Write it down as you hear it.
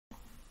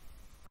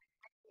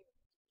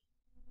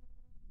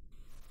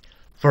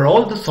For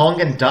all the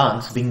song and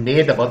dance being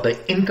made about the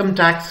income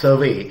tax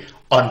survey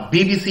on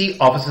BBC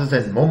offices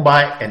in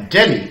Mumbai and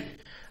Delhi,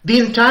 the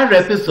entire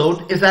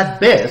episode is at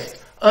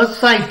best a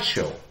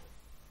sideshow.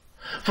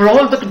 For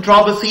all the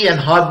controversy and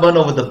heartburn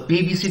over the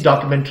BBC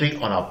documentary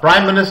on our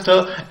Prime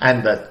Minister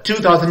and the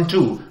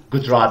 2002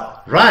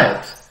 Gujarat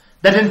riots,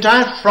 that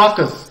entire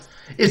fracas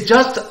is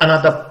just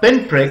another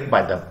pinprick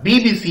by the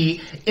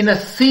BBC in a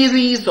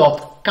series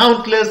of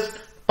countless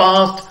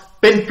past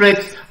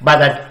pinpricks by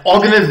that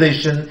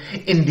organization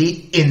in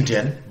the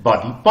Indian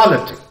body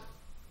politic.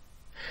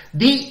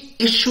 The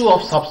issue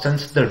of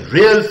substance, the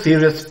real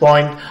serious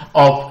point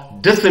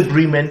of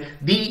disagreement,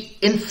 the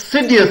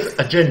insidious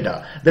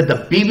agenda that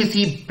the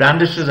BBC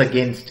brandishes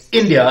against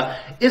India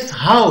is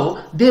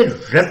how they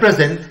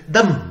represent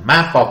the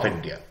map of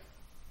India.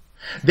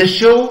 They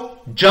show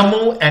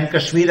Jammu and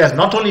Kashmir as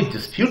not only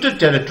disputed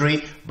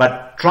territory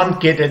but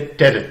truncated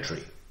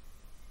territory.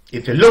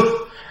 If you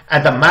look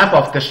at the map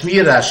of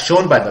Kashmir as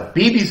shown by the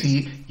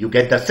BBC, you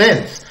get the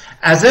sense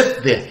as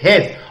if the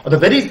head or the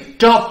very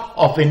top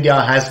of India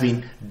has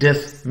been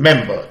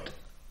dismembered.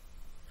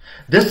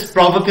 This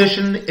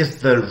provocation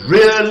is the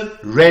real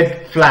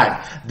red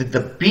flag that the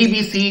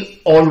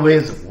BBC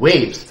always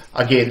waves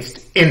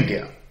against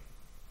India.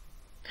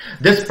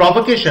 This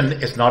provocation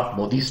is not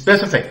Modi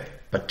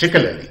specific,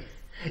 particularly.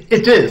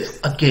 It is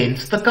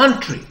against the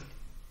country.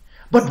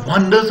 But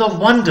wonders of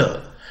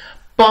wonder,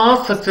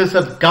 past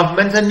successive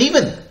governments and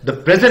even the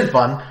present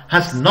one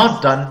has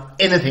not done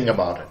anything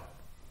about it.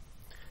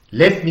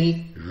 Let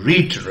me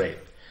reiterate.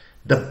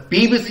 The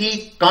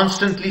BBC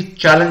constantly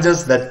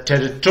challenges the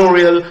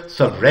territorial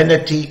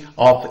sovereignty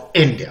of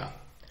India.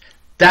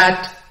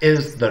 That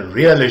is the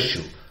real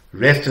issue.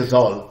 Rest is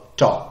all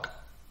talk.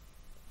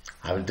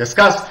 I will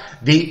discuss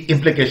the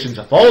implications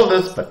of all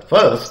this, but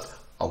first,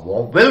 a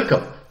warm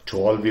welcome to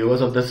all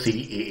viewers of the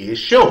CAA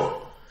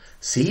show.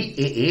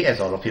 CAA, as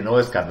all of you know,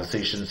 is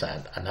Conversations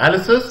and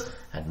Analysis,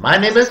 and my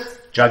name is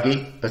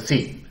Juggi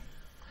Bhasin.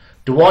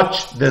 To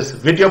watch this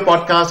video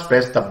podcast,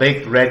 press the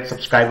big red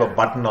subscriber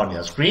button on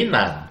your screen,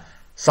 and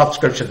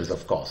subscription is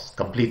of course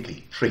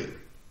completely free.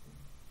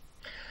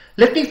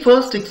 Let me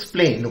first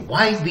explain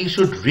why we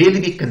should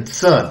really be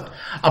concerned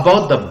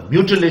about the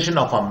mutilation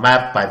of our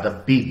map by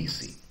the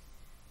BBC.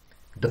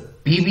 The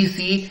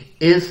BBC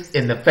is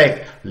in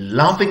effect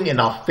laughing in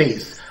our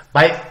face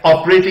by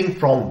operating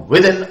from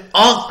within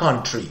our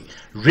country,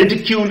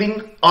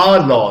 ridiculing our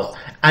laws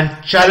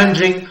and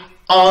challenging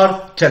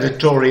our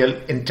territorial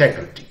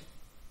integrity.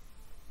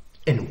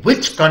 In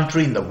which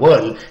country in the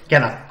world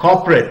can a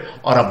corporate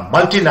or a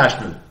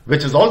multinational,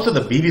 which is also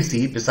the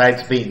BBC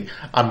besides being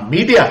a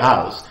media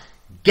house,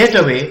 get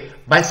away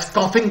by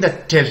scoffing the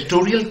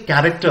territorial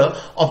character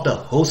of the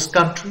host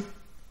country?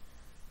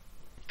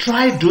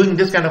 Try doing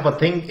this kind of a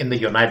thing in the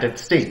United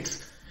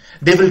States.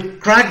 They will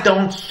crack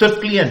down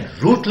swiftly and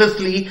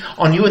ruthlessly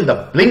on you in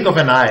the blink of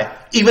an eye,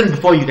 even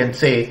before you can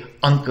say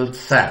Uncle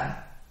Sam.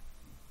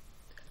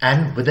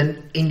 And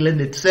within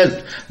England itself,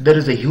 there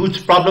is a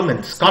huge problem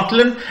in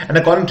Scotland, and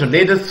according to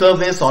latest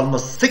surveys,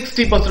 almost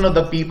 60% of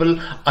the people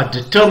are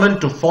determined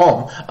to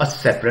form a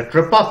separate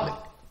republic.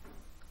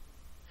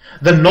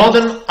 The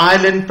Northern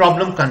Ireland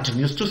problem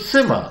continues to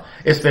simmer,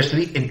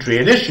 especially in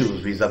trade issues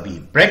vis-à-vis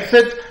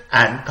Brexit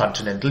and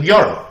continental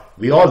Europe.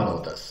 We all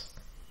know this.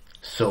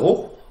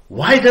 So,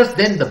 why does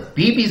then the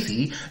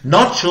BBC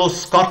not show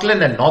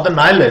Scotland and Northern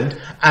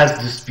Ireland as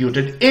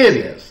disputed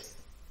areas?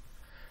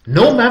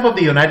 No map of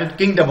the United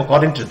Kingdom,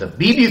 according to the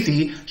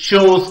BBC,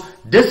 shows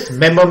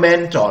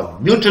dismemberment or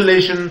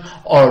mutilation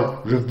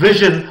or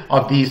revision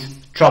of these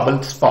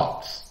troubled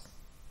spots.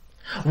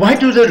 Why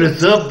do they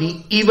reserve the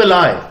evil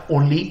eye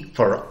only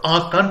for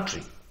our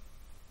country?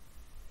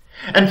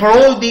 And for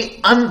all the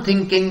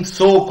unthinking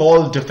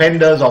so-called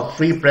defenders of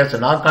free press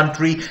in our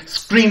country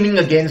screaming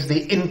against the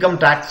income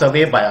tax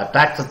survey by our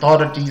tax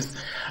authorities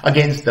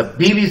against the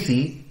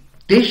BBC,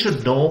 they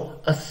should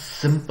know a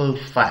simple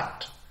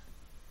fact.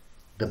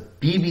 The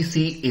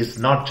BBC is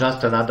not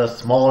just another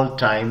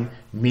small-time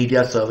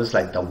media service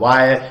like The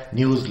Wire,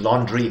 News,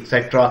 Laundry,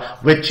 etc.,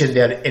 which in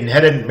their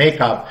inherent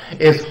makeup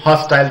is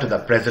hostile to the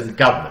present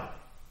government.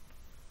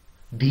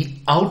 The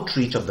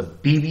outreach of the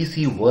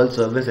BBC World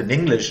Service in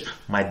English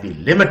might be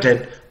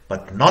limited,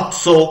 but not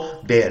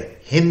so their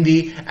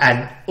Hindi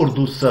and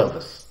Urdu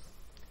service.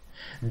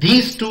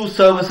 These two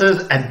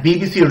services and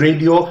BBC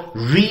Radio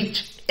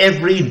reach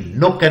every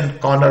nook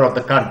and corner of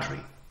the country.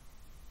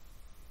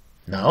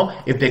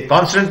 Now, if they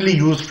constantly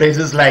use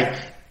phrases like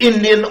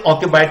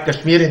Indian-occupied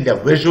Kashmir in their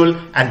visual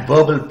and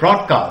verbal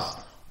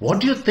broadcasts, what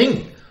do you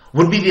think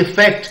would be the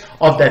effect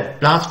of that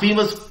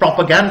blasphemous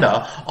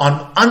propaganda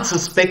on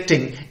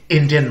unsuspecting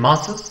Indian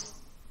masses?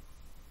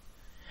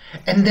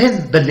 And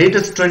then the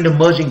latest trend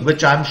emerging,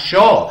 which I'm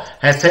sure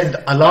has sent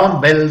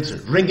alarm bells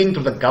ringing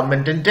to the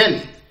government in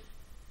Delhi.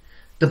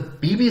 The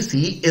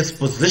BBC is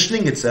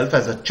positioning itself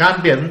as a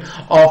champion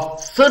of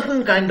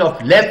certain kind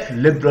of left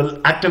liberal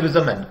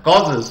activism and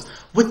causes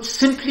which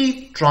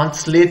simply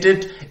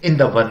translated in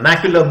the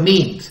vernacular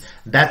means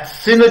that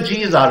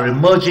synergies are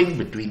emerging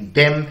between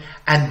them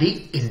and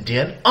the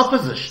Indian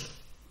opposition.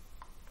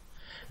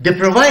 They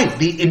provide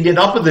the Indian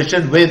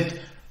opposition with,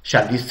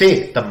 shall we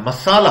say, the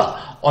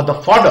masala or the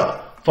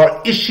fodder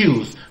for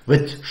issues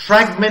which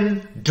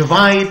fragment,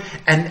 divide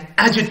and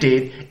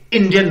agitate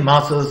Indian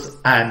masses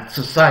and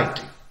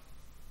society.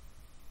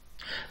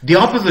 The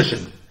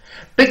opposition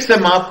picks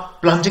them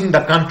up, plunging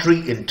the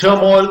country in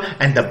turmoil,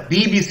 and the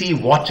BBC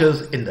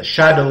watches in the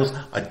shadows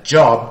a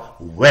job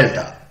well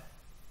done.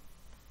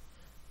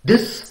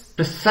 This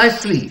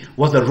precisely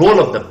was the role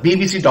of the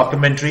BBC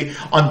documentary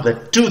on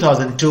the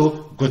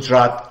 2002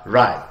 Gujarat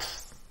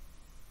riots.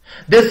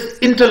 This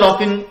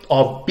interlocking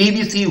of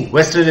BBC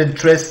vested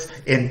interests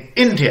in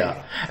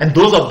India and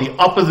those of the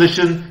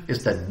opposition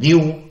is the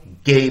new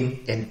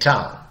game in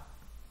town.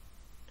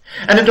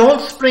 And it all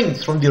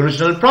springs from the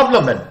original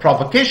problem and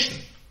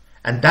provocation,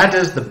 and that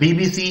is the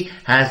BBC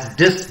has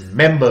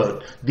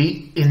dismembered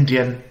the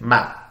Indian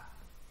map.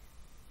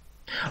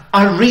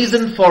 Our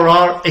reason for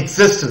our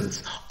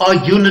existence, our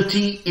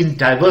unity in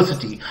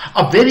diversity,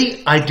 our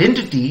very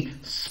identity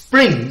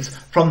springs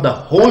from the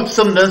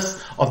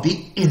wholesomeness of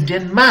the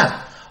Indian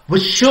map,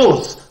 which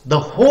shows the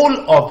whole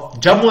of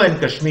Jammu and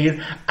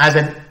Kashmir as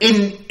an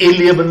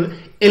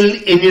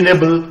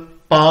inalienable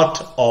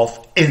part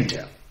of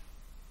India.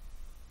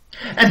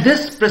 And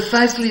this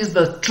precisely is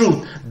the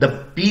truth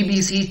the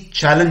BBC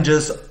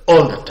challenges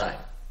all the time.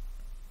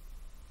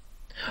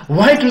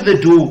 Why do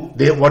they do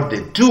what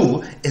they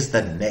do is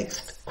the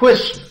next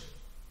question.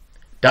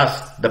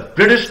 Does the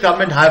British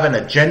government have an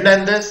agenda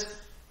in this?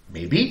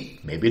 Maybe,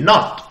 maybe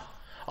not.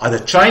 Are the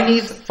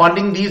Chinese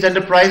funding these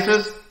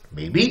enterprises?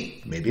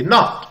 Maybe, maybe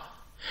not.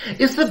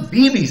 Is the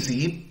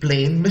BBC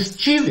plain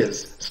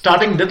mischievous,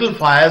 starting little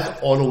fires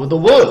all over the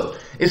world,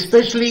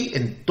 especially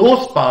in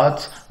those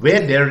parts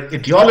where their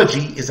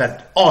ideology is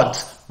at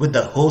odds with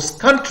the host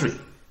country?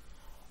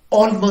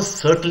 Almost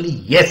certainly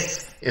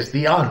yes is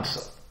the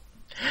answer.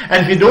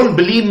 And if you don't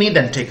believe me,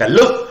 then take a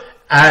look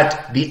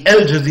at the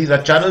Al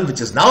Jazeera channel,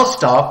 which is now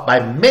staffed by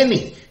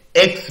many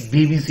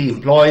ex-BBC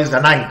employees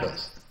and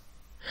anchors.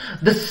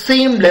 The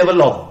same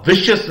level of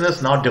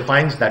viciousness now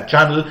defines that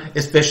channel,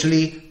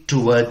 especially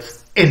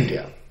towards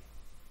India.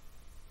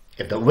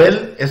 If the well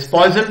is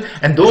poison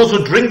and those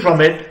who drink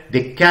from it,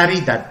 they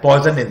carry that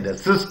poison in their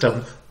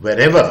system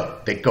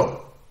wherever they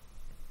go.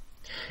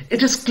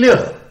 It is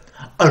clear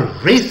a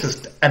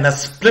racist and a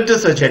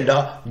splittist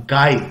agenda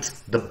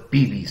guides the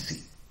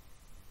BBC.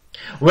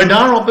 When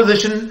our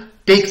opposition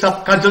takes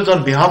up cudgels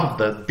on behalf of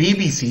the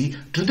BBC,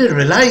 do they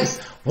realize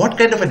what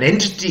kind of an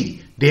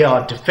entity they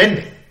are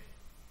defending?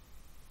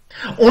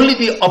 Only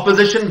the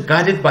opposition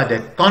guided by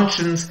their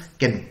conscience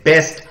can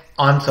best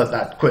answer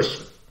that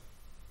question.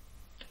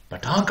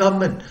 But our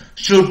government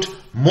should,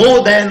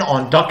 more than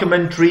on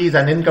documentaries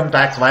and income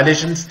tax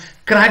violations,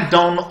 crack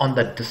down on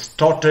the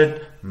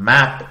distorted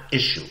map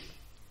issue.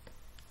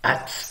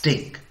 At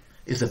stake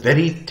is the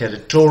very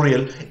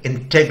territorial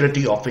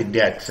integrity of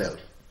India itself.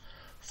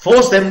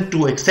 Force them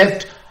to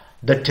accept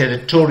the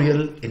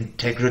territorial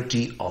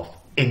integrity of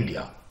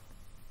India,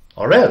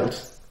 or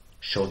else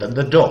show them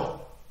the door.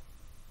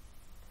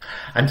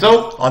 And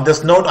so, on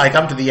this note, I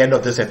come to the end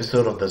of this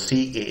episode of the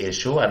CAA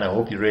Show, and I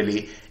hope you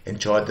really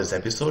enjoyed this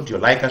episode. You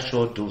like our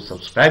show, do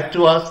subscribe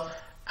to us.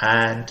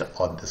 And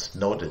on this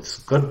note, it's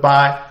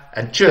goodbye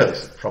and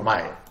cheers from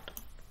my end.